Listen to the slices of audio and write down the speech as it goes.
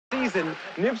season,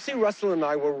 Nipsey, Russell, and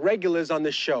I were regulars on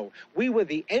the show. We were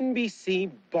the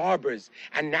NBC Barbers,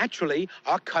 and naturally,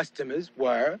 our customers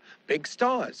were big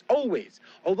stars, always.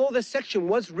 Although the section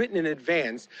was written in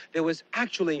advance, there was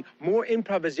actually more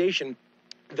improvisation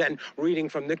than reading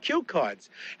from the cue cards.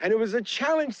 And it was a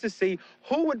challenge to see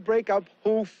who would break up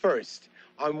who first.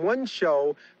 On one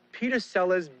show, Peter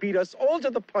Sellers beat us all to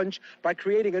the punch by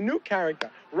creating a new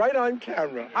character right on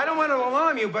camera. I don't want to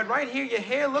alarm you, but right here, your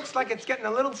hair looks like it's getting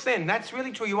a little thin. That's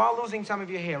really true. You are losing some of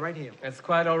your hair right here. It's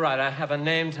quite all right. I have a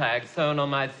name tag sewn on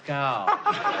my scalp. No,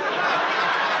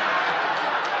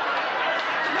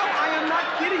 I am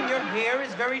not kidding. Your hair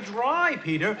is very dry,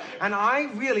 Peter, and I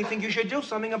really think you should do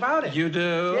something about it. You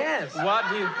do? Yes. What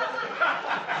do you...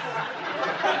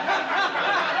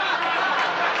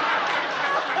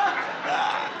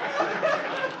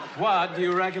 What do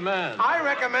you recommend? I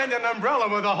recommend an umbrella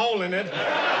with a hole in it. Well,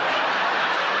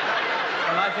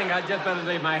 I think I'd just better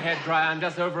leave my head dry. I'm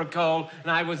just over a cold, and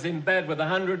I was in bed with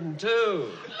 102.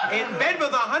 In bed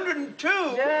with 102?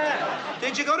 Yeah.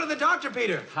 Did you go to the doctor,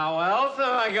 Peter? How else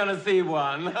am I going to see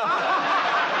one? You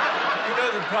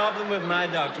know, the problem with my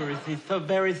doctor is he's so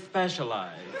very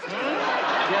specialized.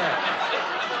 Yeah.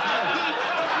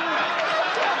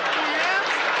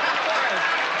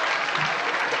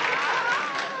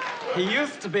 He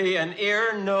used to be an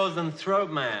ear, nose, and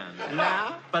throat man.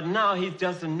 Now? But now he's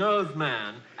just a nose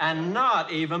man, and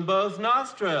not even both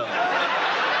nostrils.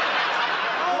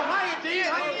 Oh, hi, Dean.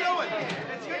 How you doing?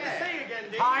 It's good to see you again,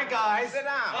 Dean. Hi, guys. Sit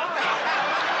down.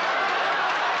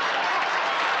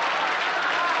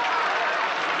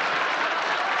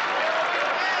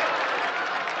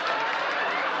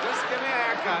 Just give me a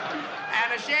haircut.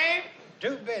 And a shave?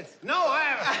 2 bits. No, I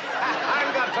haven't. I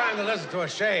haven't got time to listen to a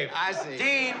shave. I see.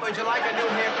 Dean, would you like a new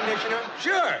hair conditioner?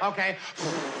 Sure. Okay.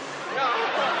 No.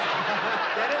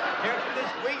 Get it? Hair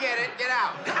conditioner? We get it. Get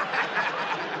out.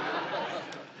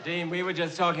 Dean, we were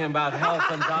just talking about health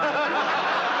and diet.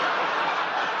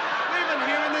 We've been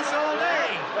hearing this all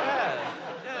day.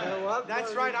 Well,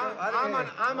 That's right.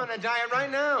 I'm on a diet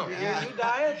right now. Yeah. You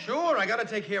diet? Sure. I got to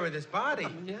take care of this body.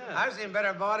 Yeah. I've seen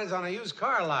better bodies on a used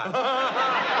car lot. If you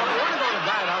want to go to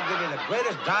diet, I'll give you the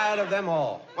greatest diet of them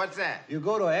all. What's that? You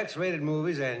go to X-rated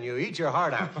movies and you eat your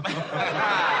heart out. Dean,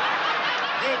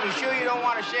 you sure you don't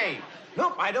want to shave?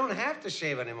 Nope, I don't have to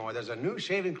shave anymore. There's a new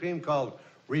shaving cream called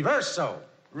Reverso.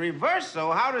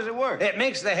 Reverso? How does it work? It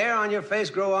makes the hair on your face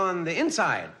grow on the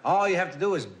inside. All you have to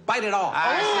do is bite it off.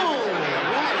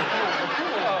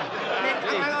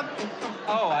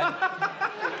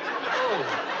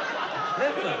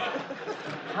 Listen,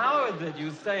 how is it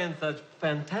you stay in such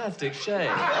fantastic shape? You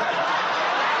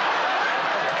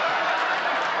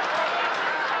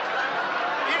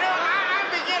know, I'm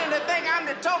beginning to think I'm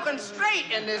the token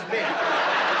straight in this bit.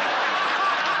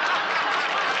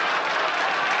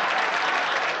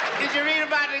 Did you read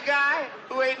about the guy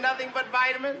who ate nothing but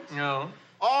vitamins? No.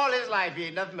 All his life, he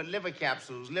ate nothing but liver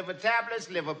capsules, liver tablets,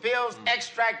 liver pills,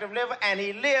 extract of liver, and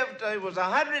he lived till he was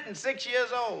 106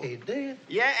 years old. He did?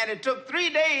 Yeah, and it took 3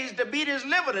 days to beat his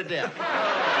liver to death.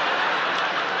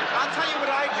 I'll tell you what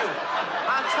I do.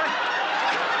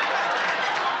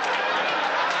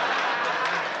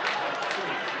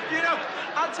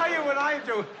 I'll tell you what I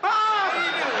do. What do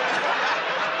you do?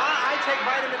 I take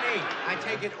vitamin E. I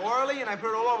take it orally, and I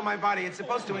put it all over my body. It's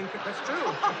supposed to increase. That's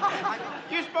true.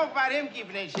 You spoke about him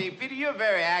keeping in shape. Peter, you're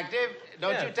very active.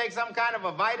 Don't Yes. you take some kind of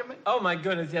a vitamin? Oh, my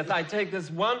goodness, yes. I take this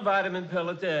one vitamin pill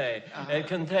a day. It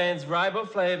contains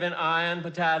riboflavin, iron,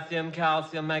 potassium,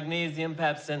 calcium, magnesium,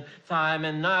 pepsin,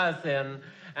 thiamine, niacin,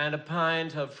 and a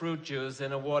pint of fruit juice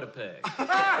in a water pig.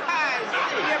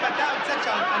 Yeah, but that's such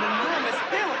an enormous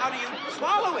pill. How do you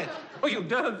swallow it? Oh, you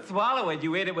don't swallow it.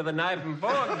 You eat it with a knife and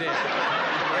fork, dear.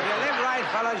 If you live right,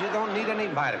 fellas, you don't need any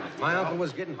vitamins. My uncle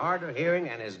was getting hard of hearing,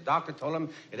 and his doctor told him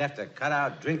he'd have to cut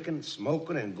out drinking,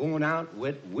 smoking, and going out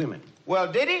with women. Well,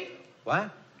 did he? What?